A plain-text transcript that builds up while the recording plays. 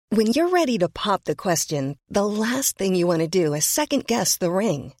When you're ready to pop the question, the last thing you want to do is second-guess the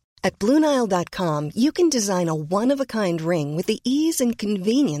ring. At BlueNile.com, you can design a one-of-a-kind ring with the ease and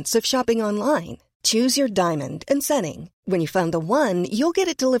convenience of shopping online. Choose your diamond and setting. When you find the one, you'll get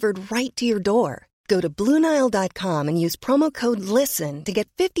it delivered right to your door. Go to BlueNile.com and use promo code LISTEN to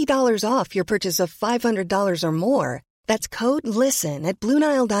get $50 off your purchase of $500 or more. That's code LISTEN at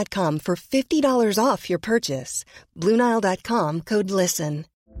BlueNile.com for $50 off your purchase. BlueNile.com, code LISTEN.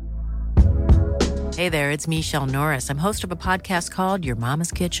 Hey there, it's Michelle Norris. I'm host of a podcast called Your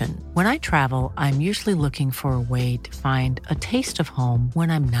Mama's Kitchen. When I travel, I'm usually looking for a way to find a taste of home when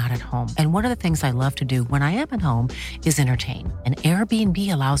I'm not at home. And one of the things I love to do when I am at home is entertain. And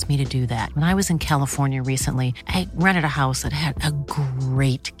Airbnb allows me to do that. When I was in California recently, I rented a house that had a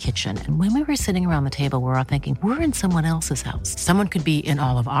great kitchen. And when we were sitting around the table, we were all thinking, we're in someone else's house. Someone could be in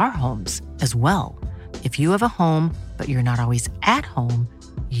all of our homes as well. If you have a home, but you're not always at home,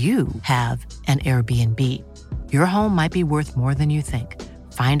 you have an Airbnb. Your home might be worth more than you think.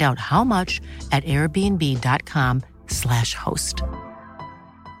 Find out how much at airbnb.com/host.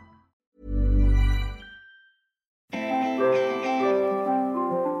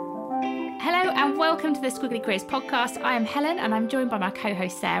 Hello and welcome to the Squiggly Careers podcast. I am Helen and I'm joined by my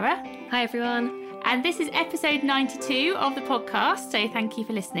co-host Sarah. Hi everyone. And this is episode 92 of the podcast, so thank you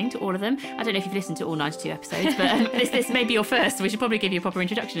for listening to all of them. I don't know if you've listened to all 92 episodes, but this may be your first, so we should probably give you a proper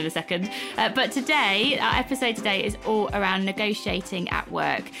introduction in a second. But today, our episode today is all around negotiating at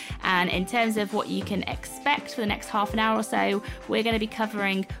work. And in terms of what you can expect for the next half an hour or so, we're going to be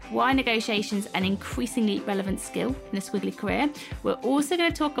covering why negotiation's an increasingly relevant skill in a squiggly career. We're also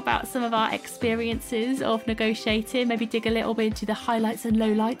going to talk about some of our experiences of negotiating, maybe dig a little bit into the highlights and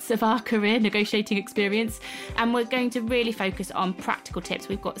lowlights of our career negotiating experience, and we're going to really focus on practical tips.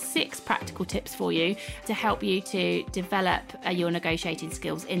 We've got 6 practical tips for you to help you to develop your negotiating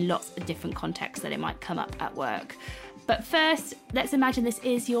skills in lots of different contexts that it might come up at work. But first, let's imagine this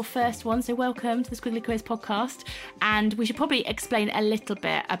is your first one, so welcome to the Squiggly Careers podcast, and we should probably explain a little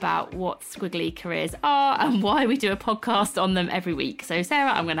bit about what Squiggly Careers are and why we do a podcast on them every week. So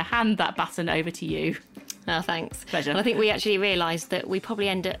Sarah, I'm going to hand that baton over to you. Oh, thanks. Pleasure. Well, I think we actually realised that we probably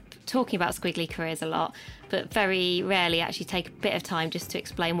end up talking about squiggly careers a lot, but very rarely actually take a bit of time just to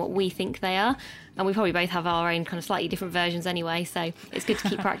explain what we think they are. And we probably both have our own kind of slightly different versions anyway, so it's good to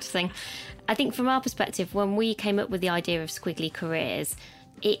keep practising. I think from our perspective, when we came up with the idea of squiggly careers,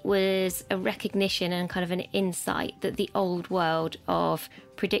 it was a recognition and kind of an insight that the old world of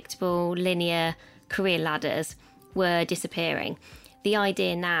predictable, linear career ladders were disappearing. The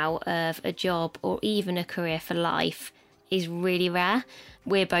idea now of a job or even a career for life is really rare.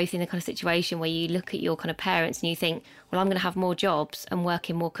 We're both in the kind of situation where you look at your kind of parents and you think, well, I'm going to have more jobs and work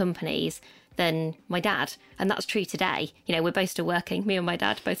in more companies than my dad. And that's true today. You know, we're both still working, me and my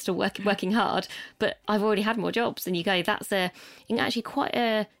dad both still working hard, but I've already had more jobs. And you go, that's in actually quite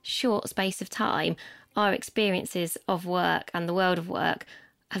a short space of time, our experiences of work and the world of work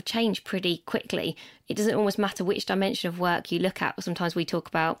have changed pretty quickly. It doesn't almost matter which dimension of work you look at. Sometimes we talk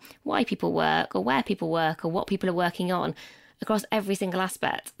about why people work or where people work or what people are working on. Across every single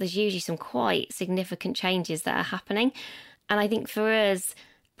aspect, there's usually some quite significant changes that are happening. And I think for us,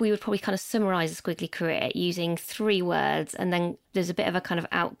 we would probably kind of summarise a squiggly career using 3 words, and then there's a bit of a kind of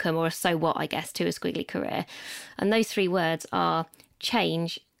outcome or a so what, I guess, to a squiggly career. And those 3 words are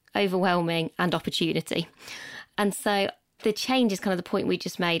change, overwhelming, and opportunity. And so the change is kind of the point we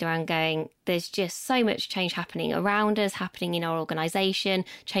just made around going, there's just so much change happening around us, happening in our organisation,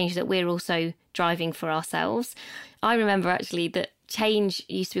 change that we're also driving for ourselves. I remember actually that change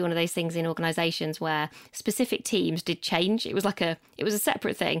used to be one of those things in organisations where specific teams did change. It was a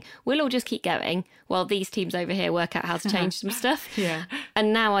separate thing. We'll all just keep going while these teams over here work out how to change some stuff. Yeah.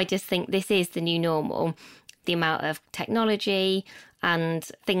 And now I just think this is the new normal. The amount of technology and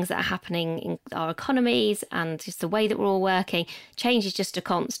things that are happening in our economies and just the way that we're all working, change is just a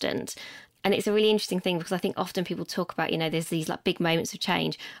constant. And it's a really interesting thing because I think often people talk about, there's these like big moments of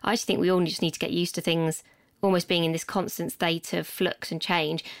change. I actually think we all just need to get used to things almost being in this constant state of flux and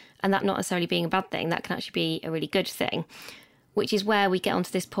change, and that not necessarily being a bad thing. That can actually be a really good thing, which is where we get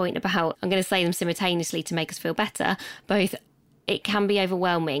onto this point about, I'm going to say them simultaneously to make us feel better, both it can be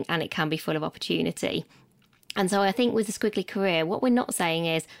overwhelming and it can be full of opportunity. And so I think with the squiggly career, what we're not saying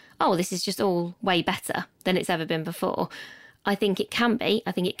is, oh, this is just all way better than it's ever been before. I think it can be.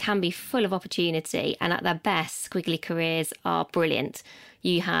 I think it can be full of opportunity. And at their best, squiggly careers are brilliant.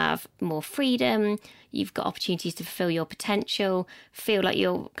 You have more freedom. You've got opportunities to fulfill your potential, feel like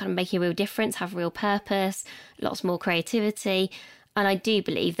you're kind of making a real difference, have real purpose, lots more creativity. And I do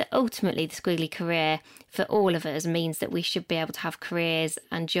believe that ultimately the squiggly career for all of us means that we should be able to have careers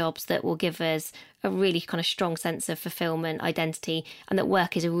and jobs that will give us a really kind of strong sense of fulfillment, identity, and that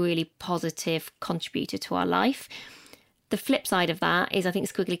work is a really positive contributor to our life. The flip side of that is I think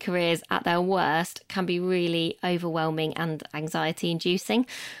squiggly careers at their worst can be really overwhelming and anxiety inducing.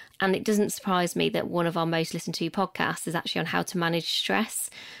 And it doesn't surprise me that one of our most listened to podcasts is actually on how to manage stress.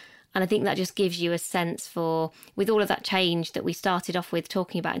 And I think that just gives you a sense for, with all of that change that we started off with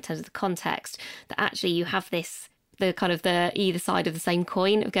talking about in terms of the context, that actually you have this, the kind of the either side of the same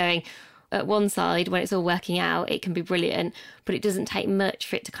coin of going, at one side, when it's all working out, it can be brilliant, but it doesn't take much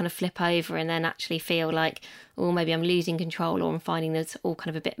for it to kind of flip over and then actually feel like, oh, maybe I'm losing control or I'm finding this all kind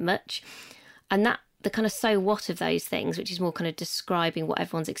of a bit much. And that, the kind of so what of those things, which is more kind of describing what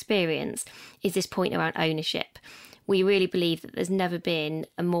everyone's experienced, is this point around ownership. We really believe that there's never been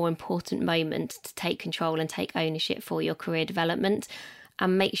a more important moment to take control and take ownership for your career development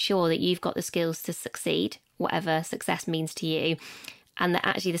and make sure that you've got the skills to succeed, whatever success means to you. And that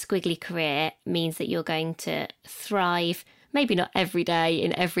actually the squiggly career means that you're going to thrive, maybe not every day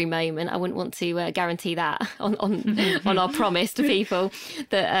in every moment. I wouldn't want to guarantee that on our promise to people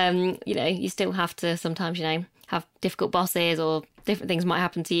that, you still have to sometimes, have difficult bosses or different things might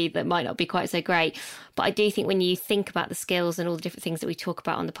happen to you that might not be quite so great. But I do think when you think about the skills and all the different things that we talk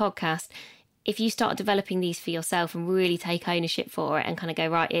about on the podcast, if you start developing these for yourself and really take ownership for it and kind of go,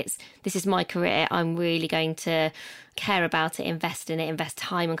 right, this is my career, I'm really going to care about it, invest in it, invest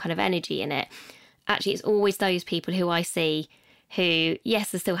time and kind of energy in it. Actually, it's always those people who I see who,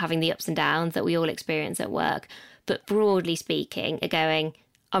 yes, are still having the ups and downs that we all experience at work, but broadly speaking are going,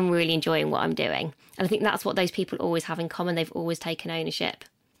 I'm really enjoying what I'm doing. And I think that's what those people always have in common. They've always taken ownership.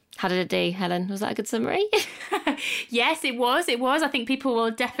 How did it do, Helen? Was that a good summary? Yes, it was. I think people will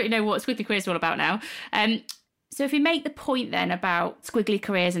definitely know what squiggly careers are all about now. So if we make the point then about squiggly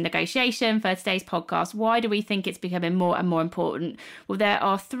careers and negotiation for today's podcast, why do we think it's becoming more and more important? Well, there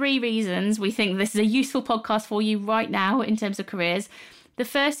are 3 reasons we think this is a useful podcast for you right now in terms of careers. The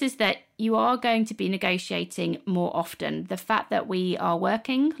first is that you are going to be negotiating more often. The fact that we are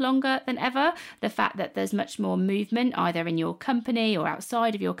working longer than ever, the fact that there's much more movement either in your company or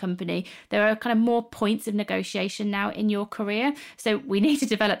outside of your company, there are kind of more points of negotiation now in your career. So we need to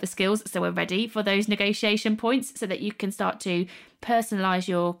develop the skills so we're ready for those negotiation points so that you can start to personalise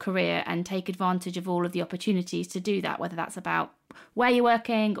your career and take advantage of all of the opportunities to do that, whether that's about where you're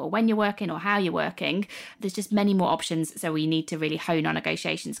working or when you're working or how you're working. There's just many more options, so we need to really hone our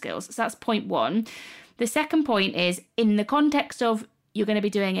negotiation skills. So that's point 1. The second point is, in the context of you're going to be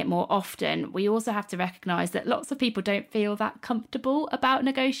doing it more often, we also have to recognise that lots of people don't feel that comfortable about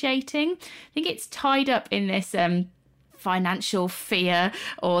negotiating. I think it's tied up in this financial fear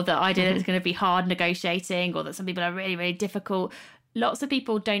or the idea that it's going to be hard negotiating or that some people are really, really difficult. Lots of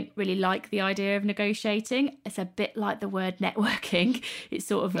people don't really like the idea of negotiating. It's a bit like the word networking. It's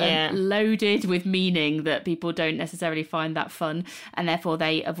sort of loaded with meaning that people don't necessarily find that fun and therefore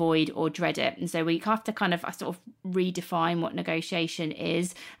they avoid or dread it. And so we have to kind of sort of redefine what negotiation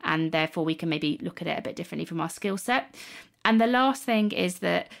is, and therefore we can maybe look at it a bit differently from our skill set. And the last thing is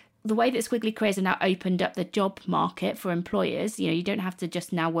that the way that squiggly careers have now opened up the job market for employers, you don't have to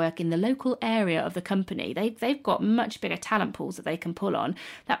just now work in the local area of the company. They've got much bigger talent pools that they can pull on.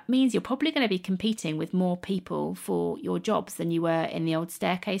 That means you're probably going to be competing with more people for your jobs than you were in the old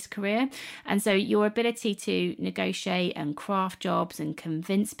staircase career. And so your ability to negotiate and craft jobs and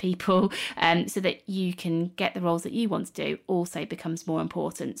convince people so that you can get the roles that you want to do also becomes more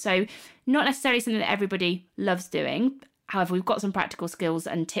important. So not necessarily something that everybody loves doing. However, we've got some practical skills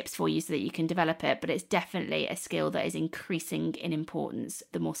and tips for you so that you can develop it, but it's definitely a skill that is increasing in importance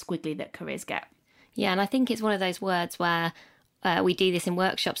the more squiggly that careers get. Yeah, and I think it's one of those words where we do this in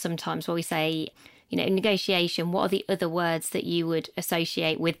workshops sometimes where we say, in negotiation, what are the other words that you would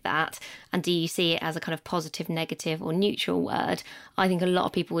associate with that? And do you see it as a kind of positive, negative or neutral word? I think a lot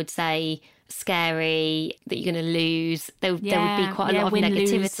of people would say scary, that you're going to lose. There would be quite a lot of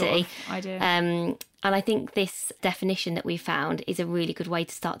negativity. Sort of idea. And I think this definition that we found is a really good way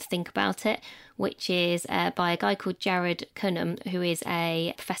to start to think about it, which is by a guy called Jared Cunham, who is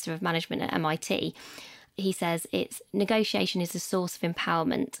a professor of management at MIT. He says negotiation is a source of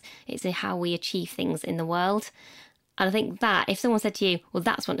empowerment. It's how we achieve things in the world. And I think that if someone said to you, well,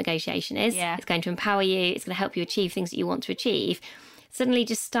 that's what negotiation is, it's going to empower you, it's going to help you achieve things that you want to achieve. Suddenly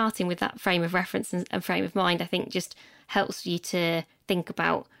just starting with that frame of reference and frame of mind, I think just helps you to think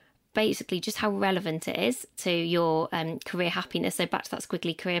about basically just how relevant it is to your career happiness. So back to that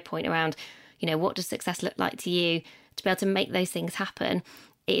squiggly career point around, what does success look like to you? To be able to make those things happen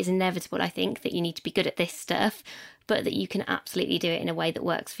it is inevitable, I think, that you need to be good at this stuff, but that you can absolutely do it in a way that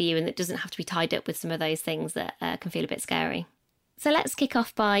works for you and that doesn't have to be tied up with some of those things that can feel a bit scary. So let's kick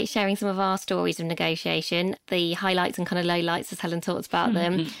off by sharing some of our stories of negotiation, the highlights and kind of lowlights as Helen talks about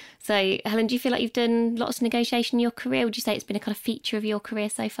them. So Helen, do you feel like you've done lots of negotiation in your career? Would you say it's been a kind of feature of your career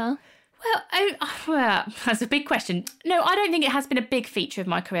so far? Well, that's a big question. No, I don't think it has been a big feature of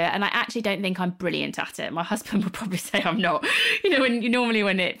my career, and I actually don't think I'm brilliant at it. My husband would probably say I'm not.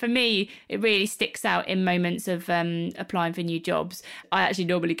 For me, it really sticks out in moments of applying for new jobs. I actually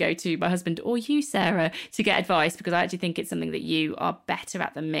normally go to my husband or you, Sarah, to get advice because I actually think it's something that you are better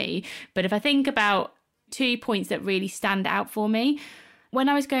at than me. But if I think about 2 points that really stand out for me, when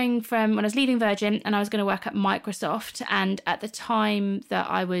I was leaving Virgin and I was going to work at Microsoft, and at the time that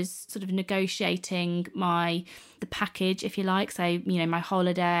I was sort of negotiating the package, if you like, so, my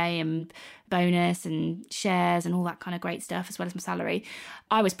holiday and bonus and shares and all that kind of great stuff, as well as my salary,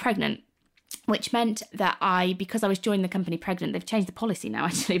 I was pregnant. Which meant that because I was joining the company pregnant, they've changed the policy now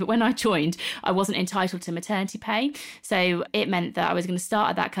actually, but when I joined, I wasn't entitled to maternity pay. So it meant that I was going to start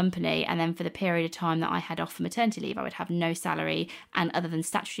at that company, and then for the period of time that I had off for maternity leave, I would have no salary, and other than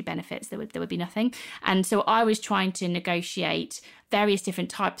statutory benefits, there would be nothing. And so I was trying to negotiate various different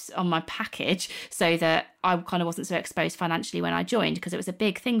types on my package so that I kind of wasn't so exposed financially when I joined, because it was a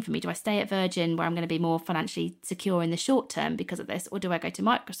big thing for me. Do I stay at Virgin where I'm going to be more financially secure in the short term because of this, or do I go to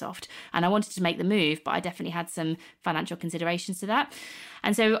Microsoft? And I wanted to make the move, but I definitely had some financial considerations to that.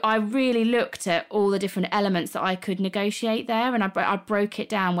 And so I really looked at all the different elements that I could negotiate there, and I broke it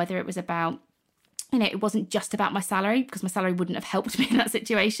down, whether it was about, it wasn't just about my salary, because my salary wouldn't have helped me in that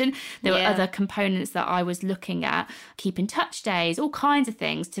situation. There were other components that I was looking at, keep in touch days, all kinds of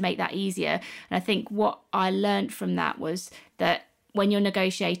things to make that easier. And I think what I learned from that was that when you're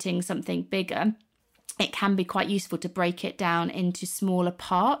negotiating something bigger, it can be quite useful to break it down into smaller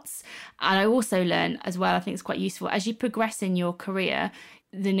parts. And I also learned as well, I think it's quite useful, as you progress in your career,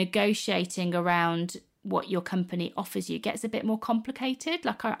 the negotiating around what your company offers you gets a bit more complicated.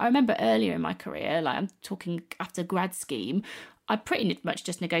 Like I remember earlier in my career, like I'm talking after grad scheme, I pretty much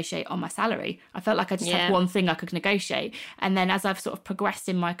just negotiate on my salary. I felt like I just had one thing I could negotiate. And then as I've sort of progressed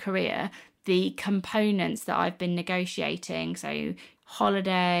in my career, the components that I've been negotiating, so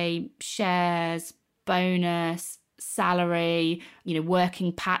holiday, shares, bonus, salary,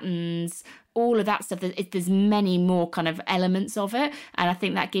 working patterns, all of that stuff, there's many more kind of elements of it. And I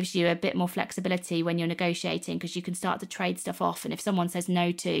think that gives you a bit more flexibility when you're negotiating, because you can start to trade stuff off. And if someone says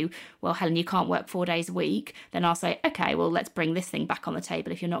no to, well, Helen, you can't work 4 days a week, then I'll say, okay, well, let's bring this thing back on the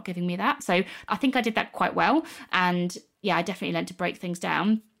table if you're not giving me that. So I think I did that quite well. And I definitely learned to break things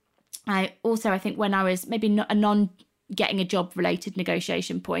down. I think when I was maybe not a non-getting a job related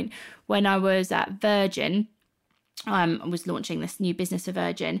negotiation point, when I was at Virgin, I was launching this new business for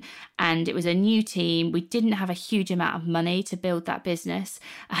Virgin, and it was a new team. We didn't have a huge amount of money to build that business.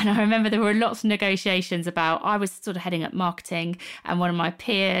 And I remember there were lots of negotiations about, I was sort of heading up marketing, and one of my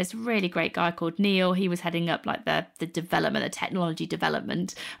peers, really great guy called Neil, he was heading up like the development, the technology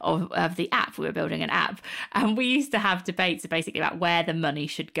development of the app. We were building an app, and we used to have debates basically about where the money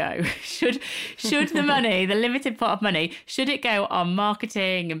should go. Should the money, the limited pot of money, should it go on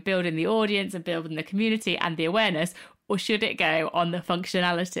marketing and building the audience and building the community and the awareness, or should it go on the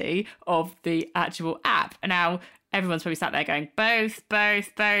functionality of the actual app? And now everyone's probably sat there going, both,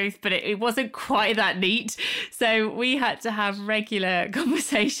 but it wasn't quite that neat. So we had to have regular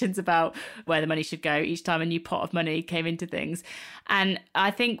conversations about where the money should go each time a new pot of money came into things. And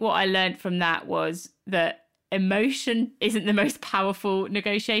I think what I learned from that was that emotion isn't the most powerful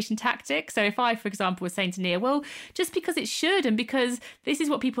negotiation tactic. So if I, for example, was saying to Nia, well, just because it should, and because this is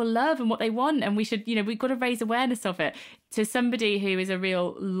what people love and what they want, and we should, we've got to raise awareness of it, to somebody who is a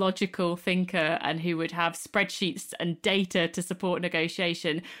real logical thinker and who would have spreadsheets and data to support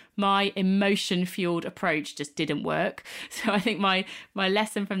negotiation, my emotion-fueled approach just didn't work. So I think my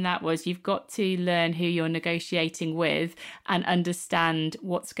lesson from that was, you've got to learn who you're negotiating with and understand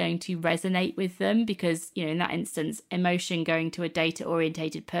what's going to resonate with them, because, in that instance, emotion going to a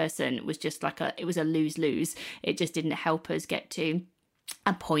data-orientated person was just it was a lose-lose. It just didn't help us get to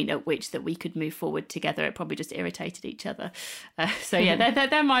a point at which that we could move forward together. It probably just irritated each other.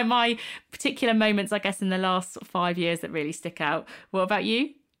 They're my particular moments, I guess, in the last 5 years that really stick out. What about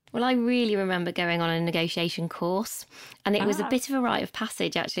you? Well, I really remember going on a negotiation course, and it was a bit of a rite of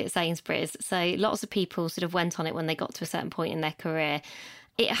passage actually at Sainsbury's. So lots of people sort of went on it when they got to a certain point in their career.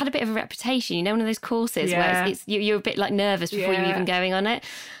 It had a bit of a reputation, one of those courses where you're a bit like nervous before you're even going on it.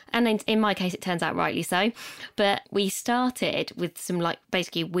 And in my case, it turns out rightly so. But we started with some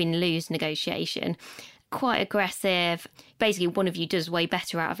basically win-lose negotiation. quite aggressive. Basically, one of you does way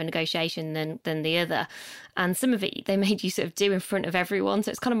better out of a negotiation than the other. And some of it they made you sort of do in front of everyone. So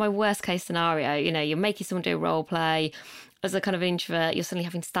it's kind of my worst case scenario. You know, you're making someone do a role play. As a kind of introvert, you're suddenly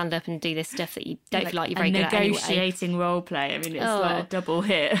having to stand up and do this stuff that you don't feel like you're very good at anyway. Negotiating role play. I mean, it's like a double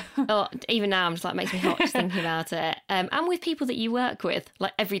hit. Even now, I'm just like, makes me hot just thinking about it. And with people that you work with,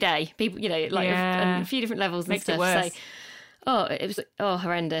 like every day, people, you know, like a few different levels and makes stuff. It worse. So, it was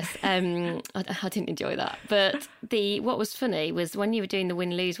horrendous. I didn't enjoy that. But what was funny was when you were doing the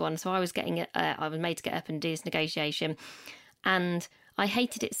win-lose one. So I was made to get up and do this negotiation, and I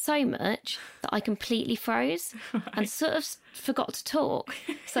hated it so much that I completely froze and sort of forgot to talk.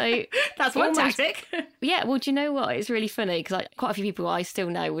 So that's one tactic. Yeah, well, do you know what? It's really funny because quite a few people I still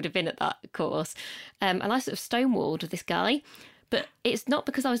know would have been at that course. And I sort of stonewalled with this guy. But it's not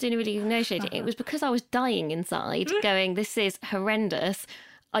because I was doing a really good negotiating. It was because I was dying inside, going, this is horrendous.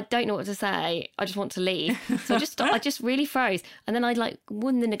 I don't know what to say. I just want to leave. So I just really froze. And then I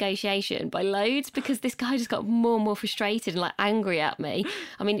won the negotiation by loads because this guy just got more and more frustrated and angry at me.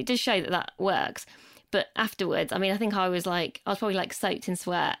 I mean, it does show that works. But afterwards, I mean, I think I was probably soaked in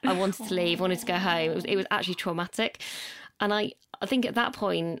sweat. I wanted to leave, wanted to go home. It was actually traumatic. And I think at that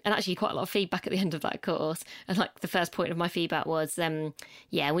point, and actually quite a lot of feedback at the end of that course, and the first point of my feedback was,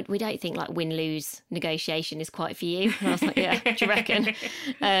 we don't think win-lose negotiation is quite for you. And I was like, yeah, do you reckon?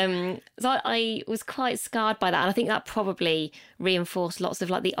 So I was quite scarred by that. And I think that probably reinforced lots of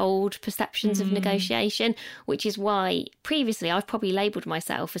the old perceptions of negotiation, which is why previously I've probably labelled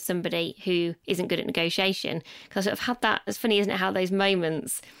myself as somebody who isn't good at negotiation. Because I sort of had that, it's funny, isn't it, how those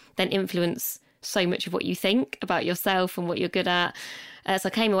moments then influence so much of what you think about yourself and what you're good at. So I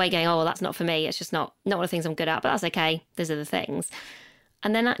came away going, well, that's not for me. It's just not one of the things I'm good at, but that's okay. There's other things.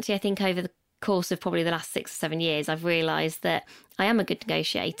 And then actually, I think over the course of probably the last 6 or 7 years, I've realised that I am a good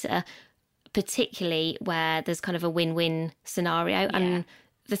negotiator, particularly where there's kind of a win-win scenario. Yeah. And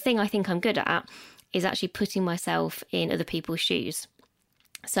the thing I think I'm good at is actually putting myself in other people's shoes.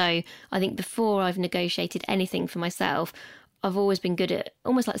 So I think before I've negotiated anything for myself, I've always been good at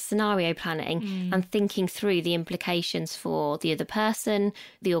almost scenario planning and thinking through the implications for the other person,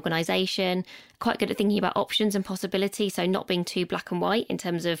 the organisation, quite good at thinking about options and possibilities, so not being too black and white in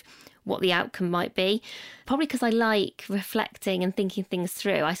terms of what the outcome might be. Probably because I like reflecting and thinking things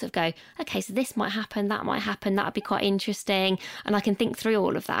through. I sort of go, okay, so this might happen, that would be quite interesting. And I can think through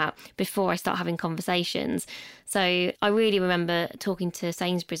all of that before I start having conversations. So I really remember talking to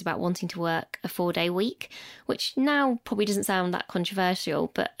Sainsbury's about wanting to work a 4-day week, which now probably doesn't sound that controversial,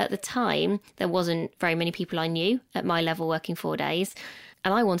 but at the time there wasn't very many people I knew at my level working 4 days.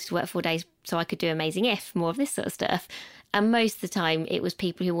 And I wanted to work 4 days so I could do Amazing If, more of this sort of stuff. And most of the time it was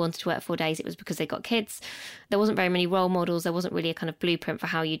people who wanted to work 4 days. It was because they got kids. There wasn't very many role models. There wasn't really a kind of blueprint for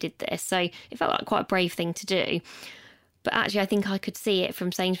how you did this. So it felt like quite a brave thing to do. But actually, I think I could see it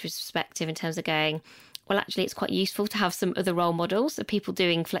from Sainsbury's perspective in terms of going, well, actually, it's quite useful to have some other role models of people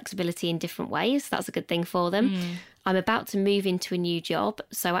doing flexibility in different ways. That's a good thing for them. I'm about to move into a new job.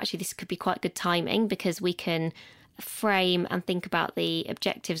 So actually, this could be quite good timing because we can frame and think about the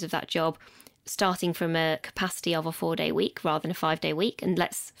objectives of that job starting from a capacity of a 4-day week rather than a 5-day week, and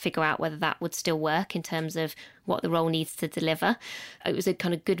let's figure out whether that would still work in terms of what the role needs to deliver. It was a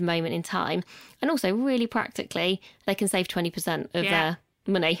kind of good moment in time, and also really practically they can save 20% of their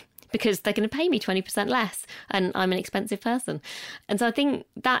money because they're going to pay me 20% less and I'm an expensive person. And so I think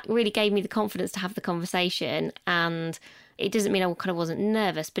that really gave me the confidence to have the conversation, and it doesn't mean I kind of wasn't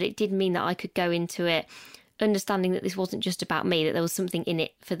nervous, but it did mean that I could go into it understanding that this wasn't just about me, that there was something in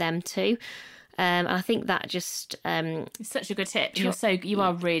it for them too. And I think that just it's such a good tip. You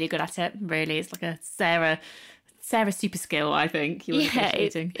are really good at it. Really, it's like a Sarah super skill. I think.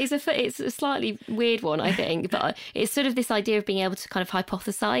 It's a slightly weird one, I think, but it's sort of this idea of being able to kind of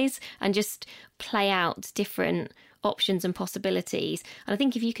hypothesize and just play out different options and possibilities. And I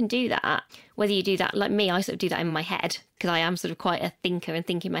think if you can do that, whether you do that like me, I sort of do that in my head because I am sort of quite a thinker and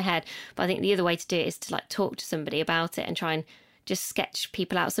think in my head. But I think the other way to do it is to talk to somebody about it and try and just sketch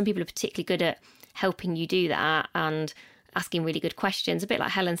people out. Some people are particularly good at helping you do that and asking really good questions. A bit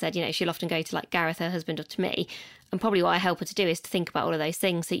like Helen said, she'll often go to Gareth, her husband, or to me. And probably what I help her to do is to think about all of those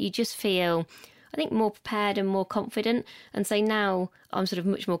things so you just feel, I think, more prepared and more confident. And so now I'm sort of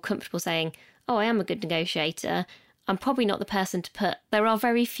much more comfortable saying, oh, I am a good negotiator. I'm probably not the person to put. There are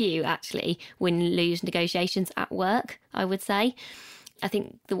very few actually win-lose negotiations at work, I would say. I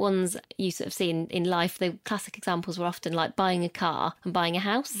think the ones you sort of see in life, the classic examples were often like buying a car and buying a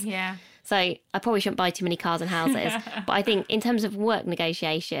house. Yeah. So I probably shouldn't buy too many cars and houses. But I think in terms of work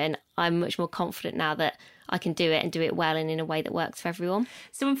negotiation, I'm much more confident now that I can do it and do it well and in a way that works for everyone.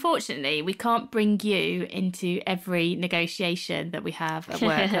 So unfortunately, we can't bring you into every negotiation that we have at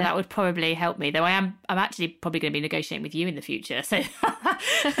work, and that would probably help me. Though I'm actually probably going to be negotiating with you in the future, so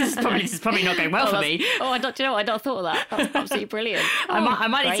this is probably not going well for me. I don't know. I not thought of that. That's absolutely brilliant. I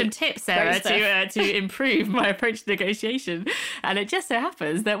might need some tips, Sarah, to improve my approach to negotiation, and it just so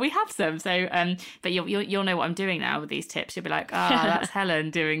happens that we have some. So, but you'll know what I'm doing now with these tips. You'll be like, that's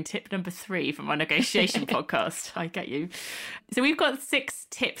Helen doing tip number 3 from our negotiation podcast. I get you. So we've got 6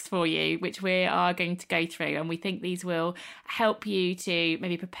 tips for you, which we are going to go through, and we think these will help you to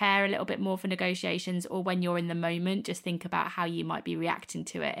maybe prepare a little bit more for negotiations, or when you're in the moment, just think about how you might be reacting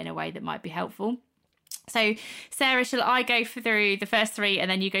to it in a way that might be helpful. So, Sarah, shall I go through the first 3 and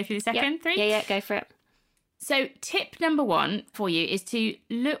then you go through the second 3? Yeah, go for it. So tip number 1 for you is to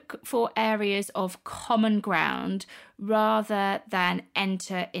look for areas of common ground rather than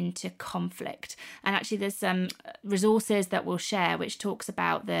enter into conflict. And actually there's some resources that we'll share which talks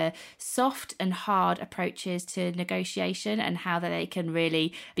about the soft and hard approaches to negotiation and how they can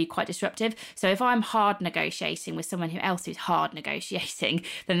really be quite disruptive. So if I'm hard negotiating with someone else who's hard negotiating,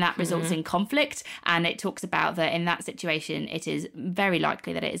 then that results in conflict. And it talks about that in that situation, it is very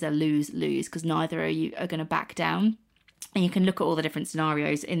likely that it is a lose-lose because neither of you are going to back down. And you can look at all the different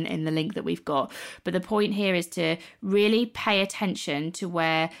scenarios in the link that we've got. But the point here is to really pay attention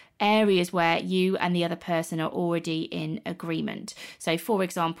to areas where you and the other person are already in agreement. So, for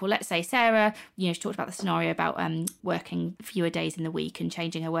example, let's say Sarah, she talked about the scenario about working fewer days in the week and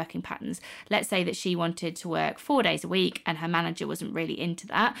changing her working patterns. Let's say that she wanted to work 4 days a week and her manager wasn't really into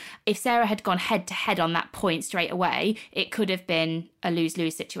that. If Sarah had gone head to head on that point straight away, it could have been a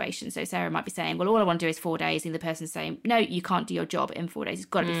lose-lose situation. So Sarah might be saying, well, all I want to do is 4 days. And the person's saying, no, you can't do your job in 4 days. It's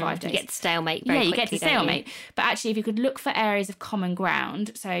got to be 5 days. You get to stalemate very quickly. You get to stalemate. But actually, if you could look for areas of common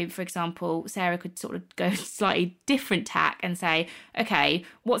ground, so for example, Sarah could sort of go slightly different tack and say, okay,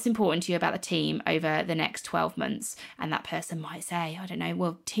 what's important to you about the team over the next 12 months? And that person might say, I don't know,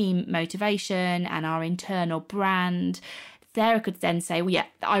 well, team motivation and our internal brand. Sarah could then say, well, yeah,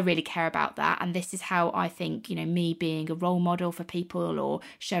 I really care about that. And this is how I think, me being a role model for people or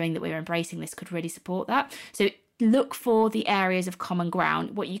showing that we're embracing this could really support that. So look for the areas of common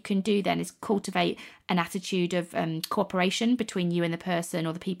ground. What you can do then is cultivate an attitude of cooperation between you and the person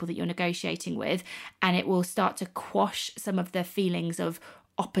or the people that you're negotiating with, and it will start to quash some of the feelings of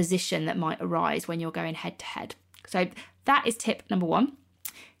opposition that might arise when you're going head to head. So that is tip number 1.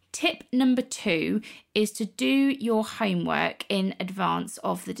 Tip number 2 is to do your homework in advance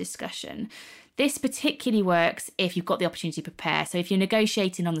of the discussion. This particularly works if you've got the opportunity to prepare. So if you're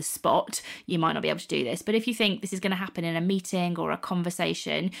negotiating on the spot, you might not be able to do this. But if you think this is going to happen in a meeting or a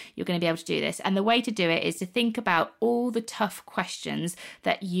conversation, you're going to be able to do this. And the way to do it is to think about all the tough questions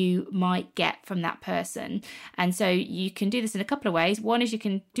that you might get from that person. And so you can do this in a couple of ways. One is you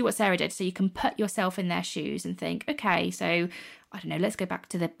can do what Sarah did. So you can put yourself in their shoes and think, okay, so I don't know, let's go back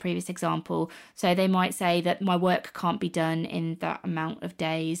to the previous example. So they might say that my work can't be done in that amount of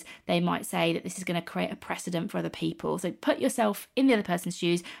days. They might say that this is going to create a precedent for other people. So put yourself in the other person's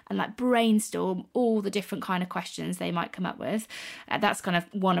shoes and brainstorm all the different kind of questions they might come up with. That's kind of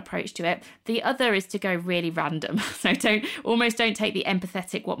one approach to it. The other is to go really random. So don't take the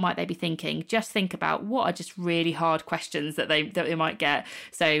empathetic, what might they be thinking? Just think about what are just really hard questions that they might get.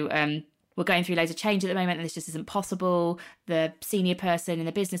 So, we're going through loads of change at the moment and this just isn't possible. The senior person in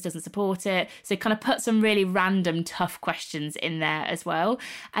the business doesn't support it. So kind of put some really random, tough questions in there as well.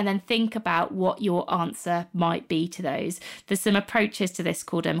 And then think about what your answer might be to those. There's some approaches to this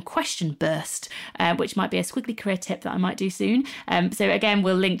called question burst, which might be a Squiggly Career tip that I might do soon. So again,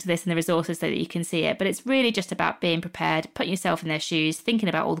 we'll link to this in the resources so that you can see it. But it's really just about being prepared, putting yourself in their shoes, thinking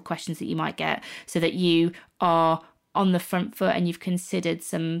about all the questions that you might get so that you are on the front foot and you've considered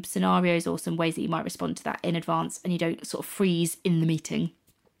some scenarios or some ways that you might respond to that in advance and you don't sort of freeze in the meeting.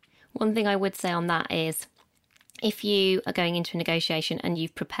 One thing I would say on that is if you are going into a negotiation and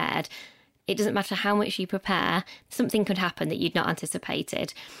you've prepared, it doesn't matter how much you prepare, something could happen that you'd not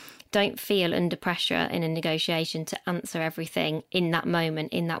anticipated. Don't feel under pressure in a negotiation to answer everything in that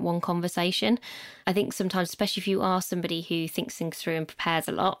moment, in that one conversation. I think sometimes, especially if you are somebody who thinks things through and prepares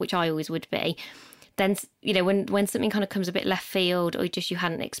a lot, which I always would be, then, when something kind of comes a bit left field or just you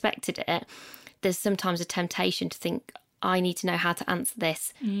hadn't expected it, there's sometimes a temptation to think, I need to know how to answer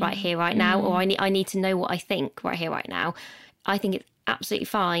this right here, right now, or I need to know what I think right here, right now. I think it's absolutely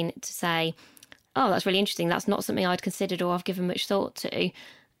fine to say, oh, that's really interesting. That's not something I'd considered or I've given much thought to.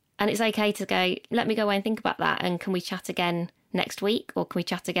 And it's okay to go, let me go away and think about that. And can we chat again next week or can we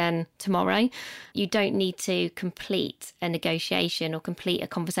chat again tomorrow? You don't need to complete a negotiation or complete a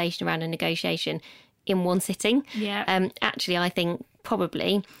conversation around a negotiation in one sitting. Yeah. Actually, I think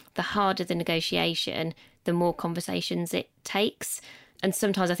probably the harder the negotiation, the more conversations it takes. And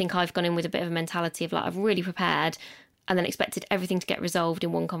sometimes I think I've gone in with a bit of a mentality of like, I've really prepared and then expected everything to get resolved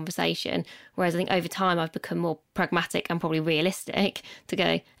in one conversation. Whereas I think over time I've become more pragmatic and probably realistic to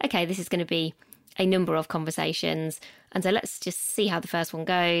go, okay, this is going to be a number of conversations. And so let's just see how the first one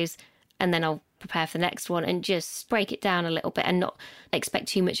goes. And then I'll prepare for the next one and just break it down a little bit and not expect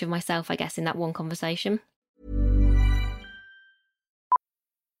too much of myself, I guess, in that one conversation.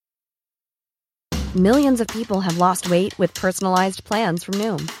 Millions of people have lost weight with personalized plans from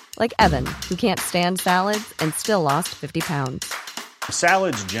Noom. Like Evan, who can't stand salads and still lost 50 pounds.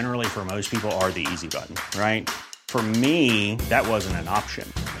 Salads generally for most people are the easy button, right? For me, that wasn't an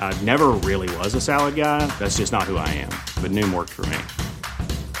option. I never really was a salad guy. That's just not who I am. But Noom worked for me.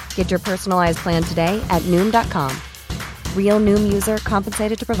 Get your personalized plan today at Noom.com. Real Noom user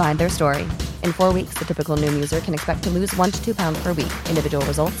compensated to provide their story. In 4 weeks, the typical Noom user can expect to lose 1 to 2 pounds per week. Individual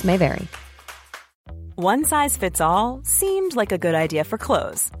results may vary. One size fits all seemed like a good idea for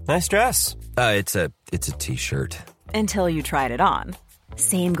clothes. Nice dress. It's a t-shirt. Until you tried it on.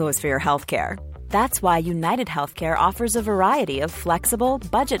 Same goes for your healthcare. That's why United Healthcare offers a variety of flexible,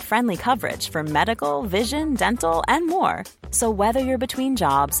 budget-friendly coverage for medical, vision, dental, and more. So whether you're between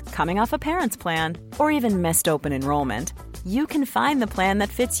jobs, coming off a parent's plan, or even missed open enrollment, you can find the plan that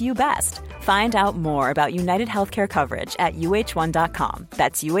fits you best. Find out more about United Healthcare coverage at uh1.com.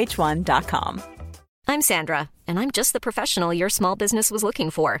 That's uh1.com. I'm Sandra, and I'm just the professional your small business was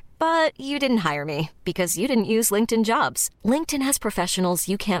looking for. But you didn't hire me because you didn't use LinkedIn Jobs. LinkedIn has professionals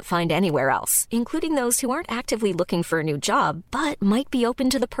you can't find anywhere else, including those who aren't actively looking for a new job, but might be open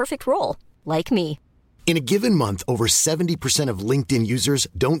to the perfect role, like me. In a given month, over 70% of LinkedIn users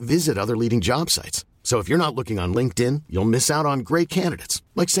don't visit other leading job sites. So if you're not looking on LinkedIn, you'll miss out on great candidates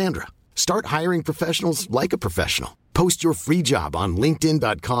like Sandra. Start hiring professionals like a professional. Post your free job on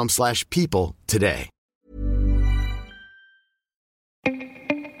linkedin.com/people today.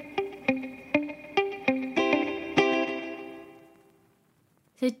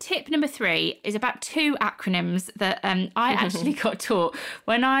 So tip number 3 is about 2 acronyms that I actually got taught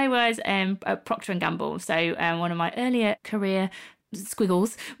when I was at Procter & Gamble. So one of my earlier career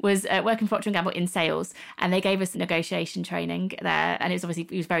squiggles was working for Procter & Gamble in sales, and they gave us negotiation training there, and it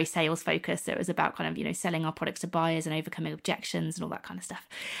was very sales focused. So it was about kind of, selling our products to buyers and overcoming objections and all that kind of stuff.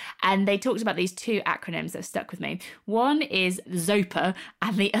 And they talked about these 2 acronyms that have stuck with me. One is ZOPA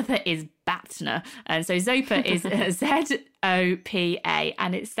and the other is BATNA. And so ZOPA is ZOPA,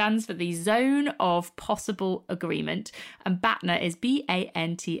 and it stands for the Zone of Possible Agreement, and BATNA is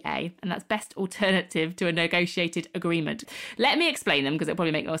BANTA, and that's Best Alternative to a Negotiated Agreement. Let me explain them because it'll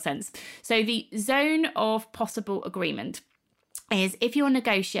probably make more sense. So the Zone of Possible Agreement is, if you're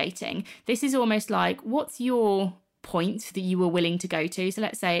negotiating, this is almost like, what's your point that you were willing to go to? So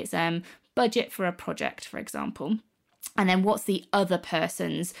let's say it's budget for a project, for example. And then what's the other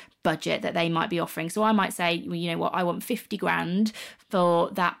person's budget that they might be offering? So I might say, well, you know what, I want 50 grand for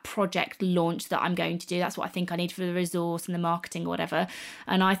that project launch that I'm going to do. That's what I think I need for the resource and the marketing or whatever.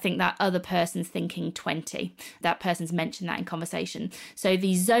 And I think that other person's thinking 20. That person's mentioned that in conversation. So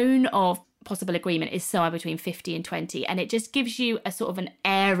the zone of possible agreement is somewhere between 50 and 20. And it just gives you a sort of an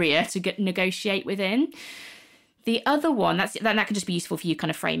area to negotiate within. The other one, that can just be useful for you kind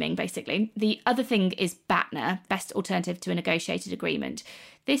of framing, basically. The other thing is BATNA, Best Alternative to a Negotiated Agreement.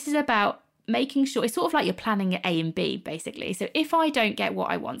 This is about making sure, it's sort of like you're planning A and B, basically. So if I don't get what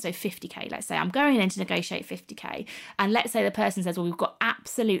I want, so 50k, let's say I'm going in to negotiate 50k, and let's say the person says, well, we've got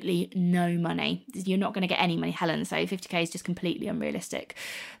absolutely no money. You're not going to get any money, Helen, so 50k is just completely unrealistic.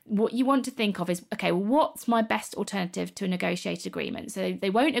 What you want to think of is, okay, well, what's my best alternative to a negotiated agreement? So they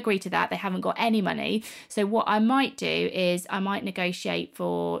won't agree to that. They haven't got any money. So what I might do is I might negotiate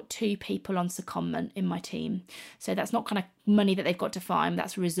for 2 people on secondment in my team. So that's not kind of money that they've got to find,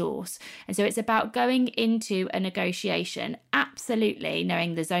 that's resource. And so it's about going into a negotiation, absolutely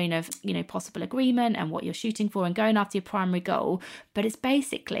knowing the zone of, possible agreement and what you're shooting for and going after your primary goal. But it's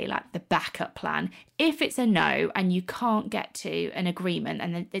basically like the backup plan. If it's a no and you can't get to an agreement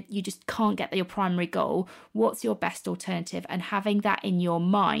and then you just can't get your primary goal, what's your best alternative? And having that in your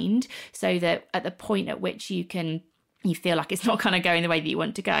mind so that at the point at which you feel like it's not kind of going the way that you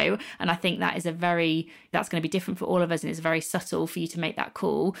want to go. And I think that is that's going to be different for all of us, and it's very subtle for you to make that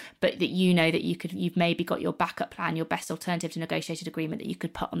call, but that you know that you've maybe got your backup plan, your best alternative to negotiated agreement that you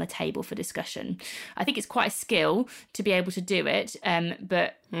could put on the table for discussion. I think it's quite a skill to be able to do it,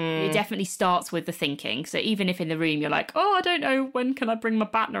 but It definitely starts with the thinking. So even if in the room you're like, oh, I don't know, when can I bring my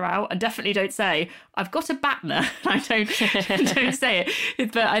BATNA out? And definitely don't say, I've got a BATNA. I don't say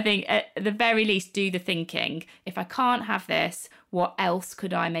it. But I think at the very least, do the thinking. If I can't have this, what else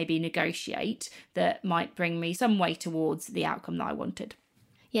could I maybe negotiate that might bring me some way towards the outcome that I wanted?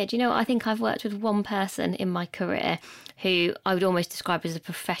 Yeah, do you know, I think I've worked with one person in my career who I would almost describe as a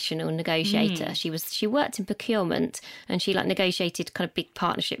professional negotiator. She worked in procurement, and she negotiated kind of big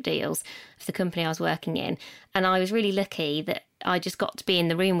partnership deals for the company I was working in. And I was really lucky that I just got to be in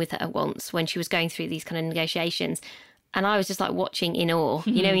the room with her once when she was going through these kind of negotiations. And I was just watching in awe,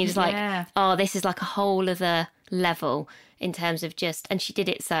 and you're just oh, this is a whole other level in terms of and she did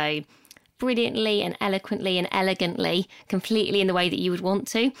it so brilliantly and eloquently and elegantly, completely in the way that you would want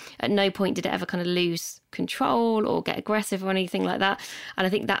to. At no point did it ever kind of lose control or get aggressive or anything like that. And I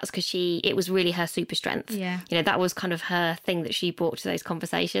think that's because it was really her super strength. Yeah. That was kind of her thing that she brought to those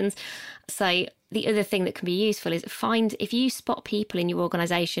conversations. So the other thing that can be useful is if you spot people in your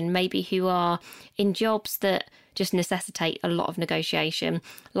organisation, maybe who are in jobs that just necessitate a lot of negotiation,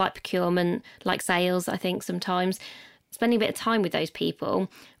 like procurement, like sales, I think sometimes, spending a bit of time with those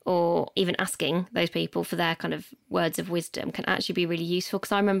people or even asking those people for their kind of words of wisdom can actually be really useful.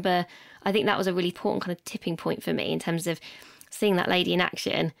 Because I think that was a really important kind of tipping point for me in terms of seeing that lady in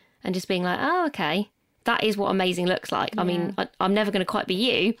action and just being like, oh, okay, that is what amazing looks like. Yeah. I mean, I'm never going to quite be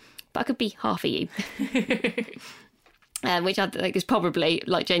you, but I could be half of you. Which I think is probably,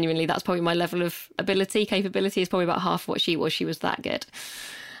 genuinely, that's probably my level of capability is probably about half what she was. She was that good.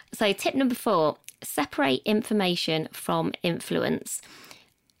 So tip number 4, separate information from influence.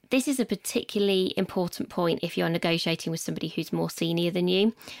 This is a particularly important point if you're negotiating with somebody who's more senior than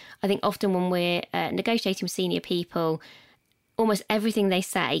you. I think often when we're negotiating with senior people, almost everything they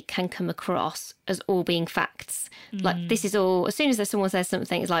say can come across as all being facts. This is all, as soon as someone says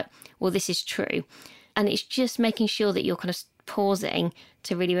something, it's well, this is true. And it's just making sure that you're kind of pausing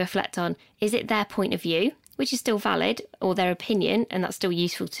to really reflect on, is it their point of view, which is still valid, or their opinion, and that's still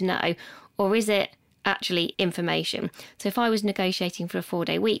useful to know, or is it actually information? So if I was negotiating for a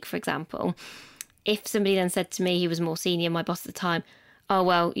 4-day week, for example, if somebody then said to me, who was more senior, my boss at the time, oh,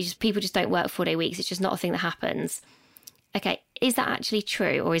 well, people just don't work 4-day weeks, it's just not a thing that happens. Okay, is that actually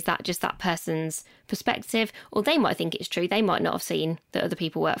true, or is that just that person's perspective? Or they might think it's true, they might not have seen that other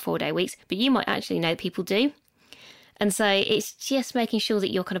people work 4-day weeks, but you might actually know that people do. And so it's just making sure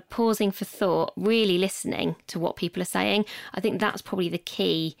that you're kind of pausing for thought, really listening to what people are saying. I think that's probably the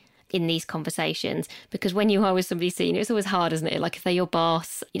key in these conversations, because when you are with somebody senior, it's always hard, isn't it? If they're your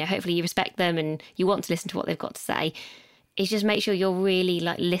boss, hopefully you respect them and you want to listen to what they've got to say. It's just make sure you're really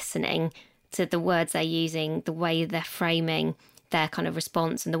listening to the words they're using, the way they're framing their kind of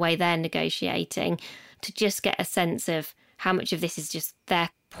response and the way they're negotiating, to just get a sense of how much of this is just their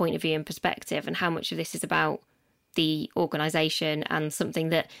point of view and perspective and how much of this is about the organisation and something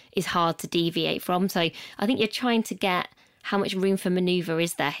that is hard to deviate from. So I think you're trying to get how much room for manoeuvre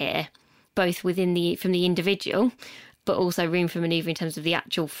is there here, both from the individual, but also room for manoeuvre in terms of the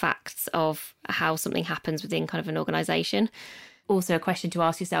actual facts of how something happens within kind of an organisation. Also, a question to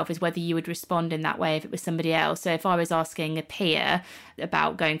ask yourself is whether you would respond in that way if it was somebody else. So if I was asking a peer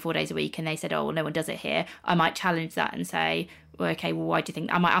about going 4 days a week and they said, oh, well, no one does it here, I might challenge that and say, well, okay, well, why do you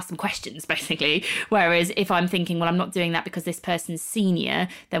think? I might ask them questions, basically. Whereas if I'm thinking, well, I'm not doing that because this person's senior,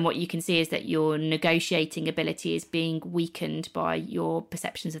 then what you can see is that your negotiating ability is being weakened by your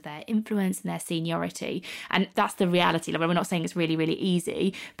perceptions of their influence and their seniority. And that's the reality. We're not saying it's really, really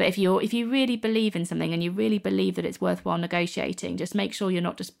easy, but if you really believe in something and you really believe that it's worthwhile negotiating, just make sure you're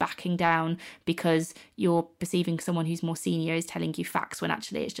not just backing down because you're perceiving someone who's more senior is telling you facts when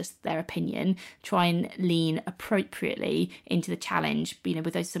actually it's just their opinion. Try and lean appropriately into the challenge,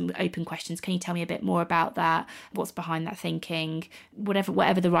 with those some open questions. Can you tell me a bit more about that? What's behind that thinking?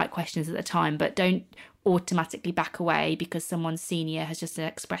 Whatever the right questions at the time, but don't automatically back away because someone senior has just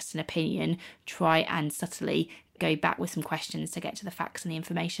expressed an opinion. Try and subtly go back with some questions to get to the facts and the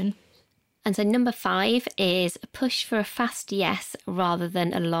information. And so number 5 is push for a fast yes rather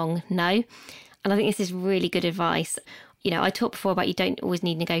than a long no. And I think this is really good advice. I talked before about you don't always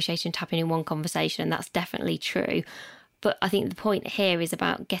need negotiation to happen in one conversation, and that's definitely true. But I think the point here is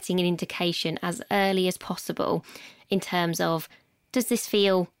about getting an indication as early as possible in terms of, does this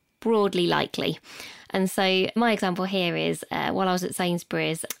feel broadly likely? And so my example here is while I was at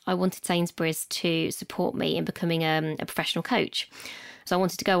Sainsbury's, I wanted Sainsbury's to support me in becoming a professional coach. So I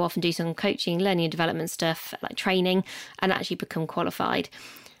wanted to go off and do some coaching, learning and development stuff, like training, and actually become qualified.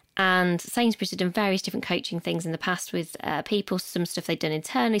 And Sainsbury's had done various different coaching things in the past with people, some stuff they'd done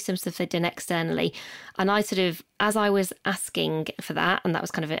internally, some stuff they'd done externally. And I sort of, as I was asking for that, and that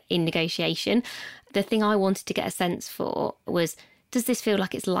was kind of in negotiation, the thing I wanted to get a sense for was, does this feel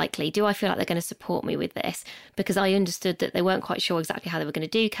like it's likely? Do I feel like they're going to support me with this? Because I understood that they weren't quite sure exactly how they were going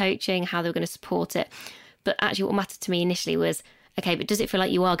to do coaching, how they were going to support it. But actually what mattered to me initially was, okay, but does it feel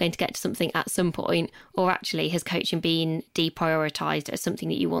like you are going to get to something at some point, or actually has coaching been deprioritised as something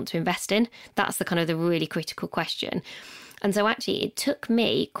that you want to invest in? That's the kind of the really critical question. And so actually it took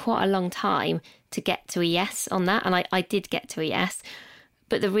me quite a long time to get to a yes on that. And I did get to a yes.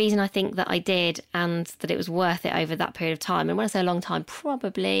 But the reason I think that I did and that it was worth it over that period of time, and when I say a long time,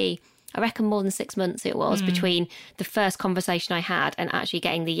 probably, I reckon more than 6 months it was between the first conversation I had and actually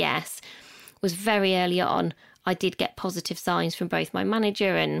getting the yes, was very early on. I did get positive signs from both my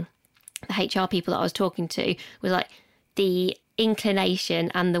manager and the HR people that I was talking to, was like the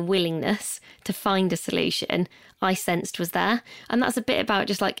inclination and the willingness to find a solution I sensed was there. And that's a bit about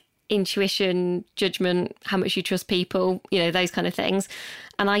just like intuition, judgment, how much you trust people, you know, those kind of things.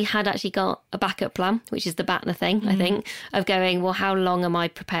 And I had actually got a backup plan, which is the BATNA thing, I think, of going, well, how long am I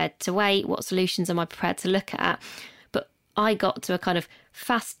prepared to wait? What solutions am I prepared to look at? But I got to a kind of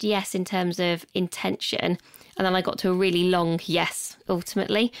fast yes in terms of intention. And then I got to a really long yes,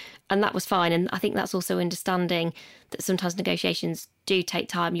 ultimately. And that was fine. And I think that's also understanding that sometimes negotiations do take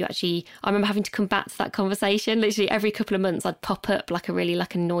time. I remember having to come back to that conversation. Literally every couple of months, I'd pop up like a really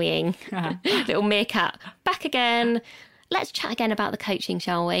annoying little meerkat. Back again. Let's chat again about the coaching,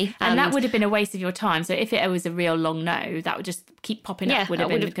 shall we? And that would have been a waste of your time. So if it was a real long no, that would just keep popping up, would have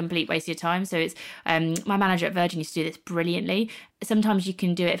been a complete waste of your time. So it's my manager at Virgin used to do this brilliantly. Sometimes you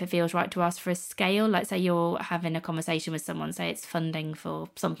can do it if it feels right to ask for a scale. Like say you're having a conversation with someone, say it's funding for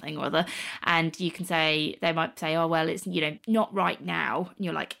something or other, and you can say, they might say, oh, well, it's, you know, not right now. And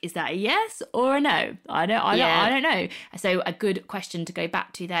you're like, is that a yes or a no? I don't know. So a good question to go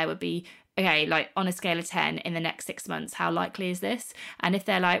back to there would be, okay, like on a scale of 10 in the next 6 months, how likely is this? And if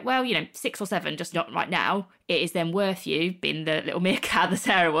they're like, well, you know, 6 or 7, just not right now, it is then worth you being the little meerkat that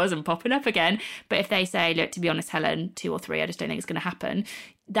Sarah was and popping up again. But if they say, look, to be honest, Helen, 2 or 3, I just don't think it's going to happen.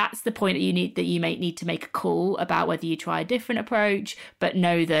 That's the point that you may need to make a call about whether you try a different approach, but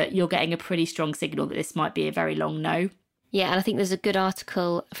know that you're getting a pretty strong signal that this might be a very long no. Yeah, and I think there's a good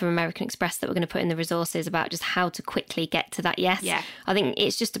article from American Express that we're going to put in the resources about just how to quickly get to that yes. Yeah. I think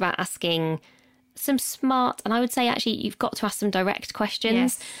it's just about asking some smart, and I would say actually you've got to ask some direct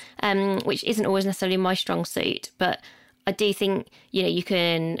questions, which isn't always necessarily my strong suit. But I do think, you know, you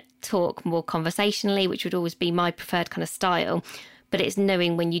can talk more conversationally, which would always be my preferred kind of style. But it's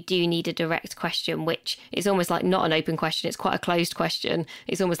knowing when you do need a direct question, which is almost like not an open question, it's quite a closed question.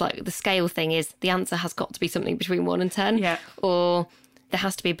 It's almost like the scale thing is the answer has got to be something between 1 and 10. Yeah. Or there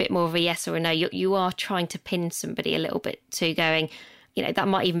has to be a bit more of a yes or a no. You are trying to pin somebody a little bit to going, you know, that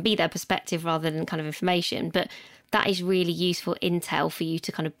might even be their perspective rather than kind of information. But that is really useful intel for you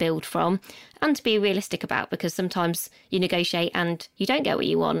to kind of build from and to be realistic about, because sometimes you negotiate and you don't get what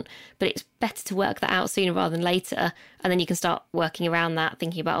you want, but it's better to work that out sooner rather than later. And then you can start working around that,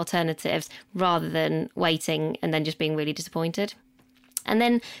 thinking about alternatives rather than waiting and then just being really disappointed. And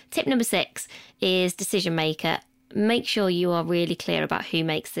then tip number 6 is decision maker. Make sure you are really clear about who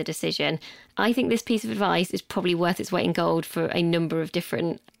makes the decision. I think this piece of advice is probably worth its weight in gold for a number of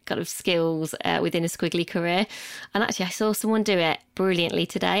different kind of skills within a squiggly career. And actually I saw someone do it brilliantly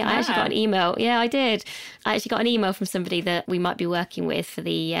today. I actually got an email. Yeah, I did. I actually got an email from somebody that we might be working with for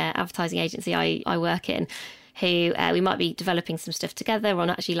the advertising agency I work in, who we might be developing some stuff together on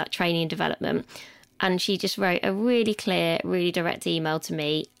actually like training and development. And she just wrote a really clear, really direct email to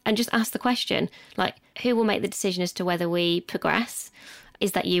me and just asked the question, like, who will make the decision as to whether we progress?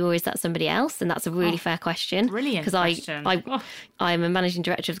 Is that you or is that somebody else? And that's a really fair question. Brilliant question. Because I'm a managing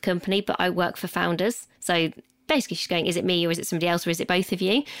director of the company, but I work for founders. So basically she's going, is it me or is it somebody else or is it both of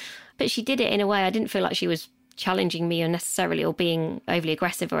you? But she did it in a way I didn't feel like she was challenging me unnecessarily or being overly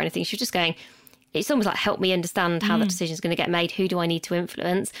aggressive or anything. She was just going, it's almost like help me understand how the decision is going to get made. Who do I need to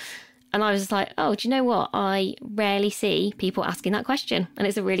influence? And I was just like, oh, do you know what? I rarely see people asking that question. And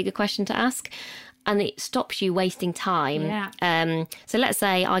it's a really good question to ask. And it stops you wasting time. Yeah. So let's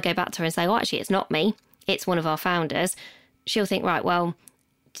say I go back to her and say, well, actually, it's not me. It's one of our founders. She'll think, right, well,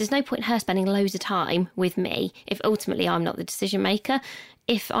 there's no point in her spending loads of time with me if ultimately I'm not the decision maker.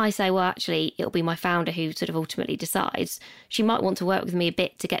 If I say, well, actually, it'll be my founder who sort of ultimately decides, she might want to work with me a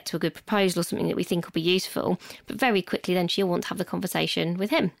bit to get to a good proposal or something that we think will be useful. But very quickly then she'll want to have the conversation with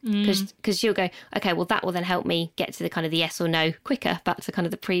him because she'll go, okay, well, that will then help me get to the kind of the yes or no quicker, back to kind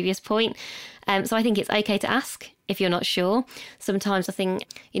of the previous point. So I think it's okay to ask if you're not sure. Sometimes I think,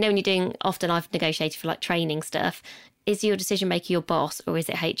 when you're doing, often I've negotiated for like training stuff, is your decision maker your boss or is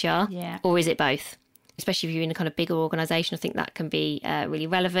it HR? Yeah. Or is it both? Especially if you're in a kind of bigger organisation, I think that can be really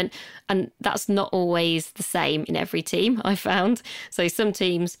relevant. And that's not always the same in every team, I've found. So some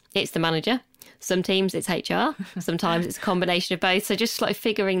teams, it's the manager. Some teams, it's HR. Sometimes it's a combination of both. So just like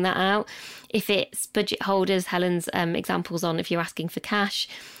figuring that out. If it's budget holders, Helen's examples on if you're asking for cash.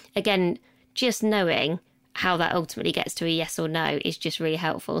 Again, just knowing how that ultimately gets to a yes or no is just really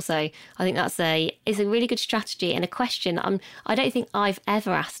helpful. So I think it's a really good strategy and a question. I don't think I've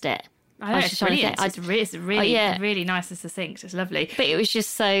ever asked it. I know, it's brilliant. It's really nice and succinct. It's lovely. But it was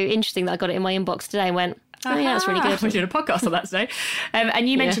just so interesting that I got it in my inbox today and went, oh yeah, that's really good. We're doing a podcast on that today. And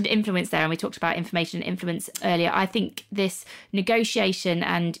you mentioned influence there, and we talked about information and influence earlier. I think this negotiation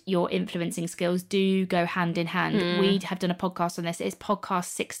and your influencing skills do go hand in hand. We have done a podcast on this. It's podcast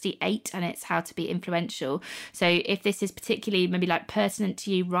 68, and it's how to be influential. So if this is particularly maybe like pertinent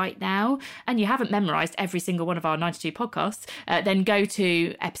to you right now, and you haven't memorised every single one of our 92 podcasts, then go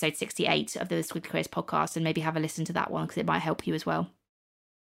to episode 68 of the Squiggly Careers podcast and maybe have a listen to that one because it might help you as well.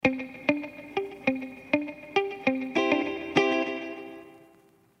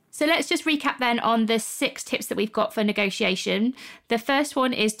 So let's just recap then on the 6 tips that we've got for negotiation. The first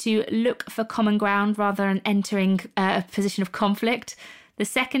one is to look for common ground rather than entering a position of conflict. The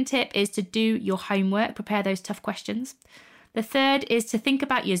second tip is to do your homework, prepare those tough questions. The third is to think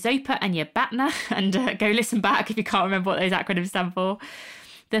about your ZOPA and your BATNA and go listen back if you can't remember what those acronyms stand for.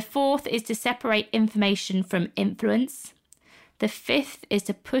 The fourth is to separate information from influence. The fifth is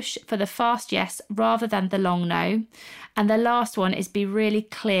to push for the fast yes rather than the long no. And the last one is be really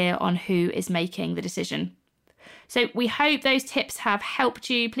clear on who is making the decision. So we hope those tips have helped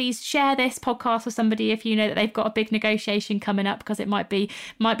you. Please share this podcast with somebody if you know that they've got a big negotiation coming up, because it might be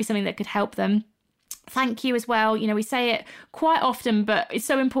something that could help them. Thank you as well. We say it quite often, but it's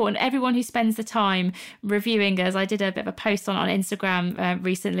so important. Everyone who spends the time reviewing us. I did a bit of a post on Instagram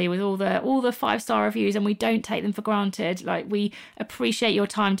recently with all the 5-star reviews, and we don't take them for granted. Like, we appreciate your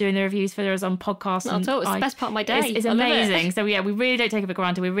time doing the reviews for us on podcasts. Not at all. It's the best part of my day. It's amazing. So yeah, we really don't take it for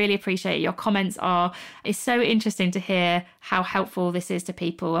granted. We really appreciate it. Your comments it's so interesting to hear how helpful this is to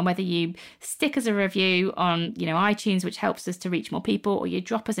people, and whether you stick us a review on iTunes, which helps us to reach more people, or you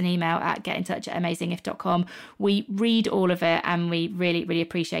drop us an email at getintouch@amazingif.com. We read all of it and we really, really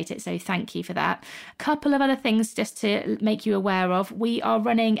appreciate it. So thank you for that. A couple of other things just to make you aware of. We are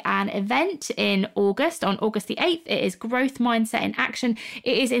running an event in August, on August the 8th. It is Growth Mindset in Action.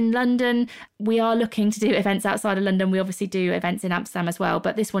 It is in London. We are looking to do events outside of London. We obviously do events in Amsterdam as well,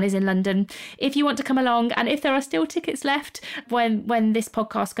 but this one is in London. If you want to come along, and if there are still tickets left when this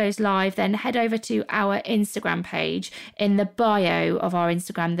podcast goes live, then head over to our Instagram page. In the bio of our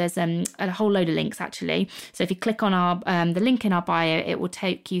Instagram, there's a whole load of links actually. So if you click on the link in our bio, it will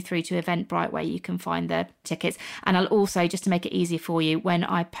take you through to Eventbrite where you can find the tickets. And I'll also, just to make it easier for you, when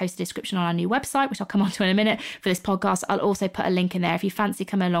I post a description on our new website, which I'll come on to in a minute for this podcast, I'll also put a link in there if you fancy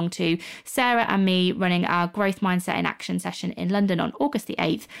coming along to Sarah and me running our Growth Mindset in Action session in London on August the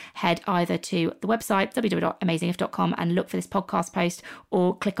 8th. Head either to the website www.amazingif.com and look for this podcast post,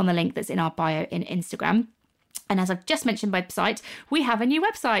 or click on the link that's in our bio in Instagram. And as I've just mentioned by website, we have a new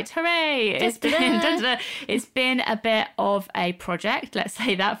website. Hooray! It's been a bit of a project, let's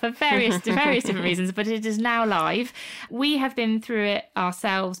say that, for various different reasons, but it is now live. We have been through it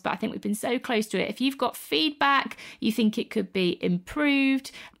ourselves, but I think we've been so close to it. If you've got feedback, you think it could be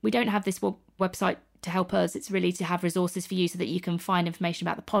improved, we don't have this website to help us. It's really to have resources for you so that you can find information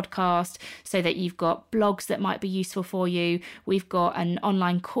about the podcast, so that you've got blogs that might be useful for you. We've got an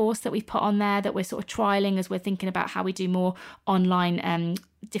online course that we've put on there that we're sort of trialing as we're thinking about how we do more online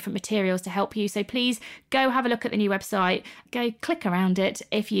different materials to help you. So please go have a look at the new website, go click around it.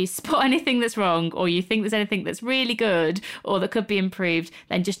 If you spot anything that's wrong, or you think there's anything that's really good or that could be improved,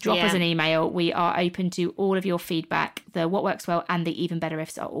 then just drop us an email. We are open to all of your feedback. The what works well and the even better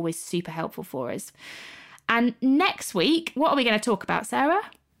ifs are always super helpful for us. And next week, what are we going to talk about, Sarah?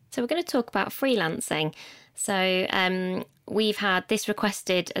 So we're going to talk about freelancing. So we've had this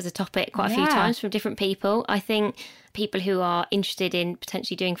requested as a topic quite a few times from different people. I think people who are interested in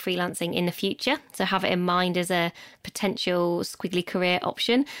potentially doing freelancing in the future, so have it in mind as a potential squiggly career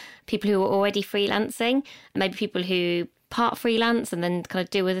option. People who are already freelancing, maybe people who part freelance and then kind of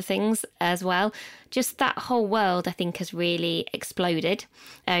do other things as well. Just that whole world, I think, has really exploded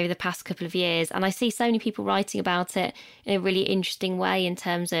over the past couple of years. And I see so many people writing about it in a really interesting way in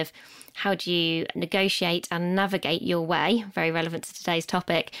terms of how do you negotiate and navigate your way, very relevant to today's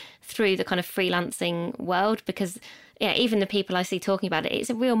topic, through the kind of freelancing world. Because even the people I see talking about it, it's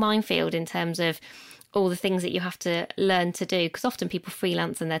a real minefield in terms of all the things that you have to learn to do, because often people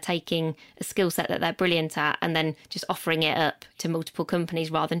freelance and they're taking a skill set that they're brilliant at and then just offering it up to multiple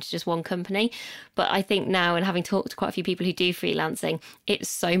companies rather than to just one company. But I think now, and having talked to quite a few people who do freelancing, it's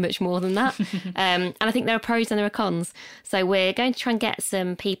so much more than that. And I think there are pros and there are cons. So we're going to try and get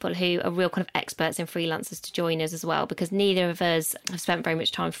some people who are real kind of experts in freelancers to join us as well, because neither of us have spent very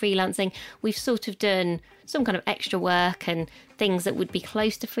much time freelancing. We've sort of done some kind of extra work and things that would be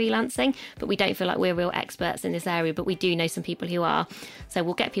close to freelancing, but we don't feel like we're real experts in this area, but we do know some people who are. So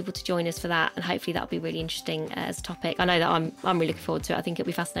we'll get people to join us for that, and hopefully that'll be really interesting as a topic. I know that I'm really looking forward to it. I think it'll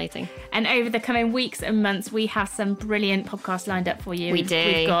be fascinating. And over the coming weeks and months, we have some brilliant podcasts lined up for you. We do.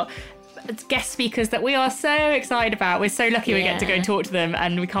 We've got guest speakers that we are so excited about. We're so lucky we get to go and talk to them,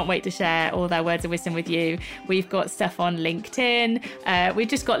 and we can't wait to share all their words of wisdom with you. We've got stuff on LinkedIn. We've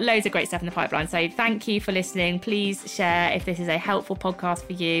just got loads of great stuff in the pipeline. So thank you for listening. Please share if this is a helpful podcast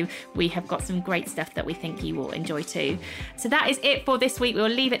for you. We have got some great stuff that we think you will enjoy too. So that is it for this week. We'll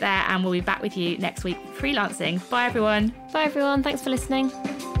leave it there, and we'll be back with you next week for freelancing. Bye everyone. Bye everyone. Thanks for listening.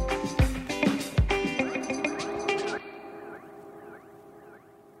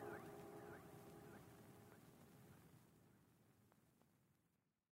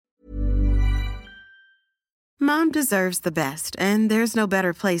 Mom deserves the best, and there's no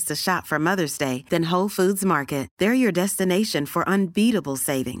better place to shop for Mother's Day than Whole Foods Market. They're your destination for unbeatable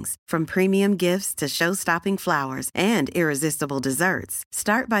savings, from premium gifts to show-stopping flowers and irresistible desserts.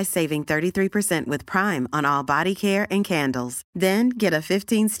 Start by saving 33% with Prime on all body care and candles. Then get a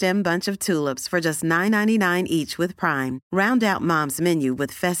 15-stem bunch of tulips for just $9.99 each with Prime. Round out Mom's menu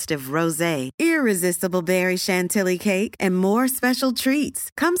with festive rosé, irresistible berry chantilly cake, and more special treats.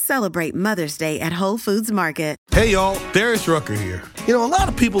 Come celebrate Mother's Day at Whole Foods Market. Hey y'all, Darius Rucker here. You know, a lot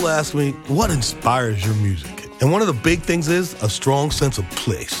of people ask me, what inspires your music? And one of the big things is a strong sense of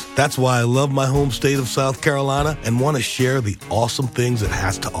place. That's why I love my home state of South Carolina and want to share the awesome things it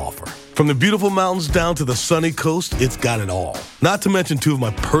has to offer. From the beautiful mountains down to the sunny coast, it's got it all. Not to mention two of my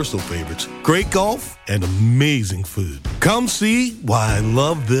personal favorites, great golf and amazing food. Come see why I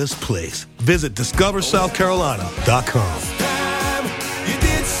love this place. Visit discoversouthcarolina.com.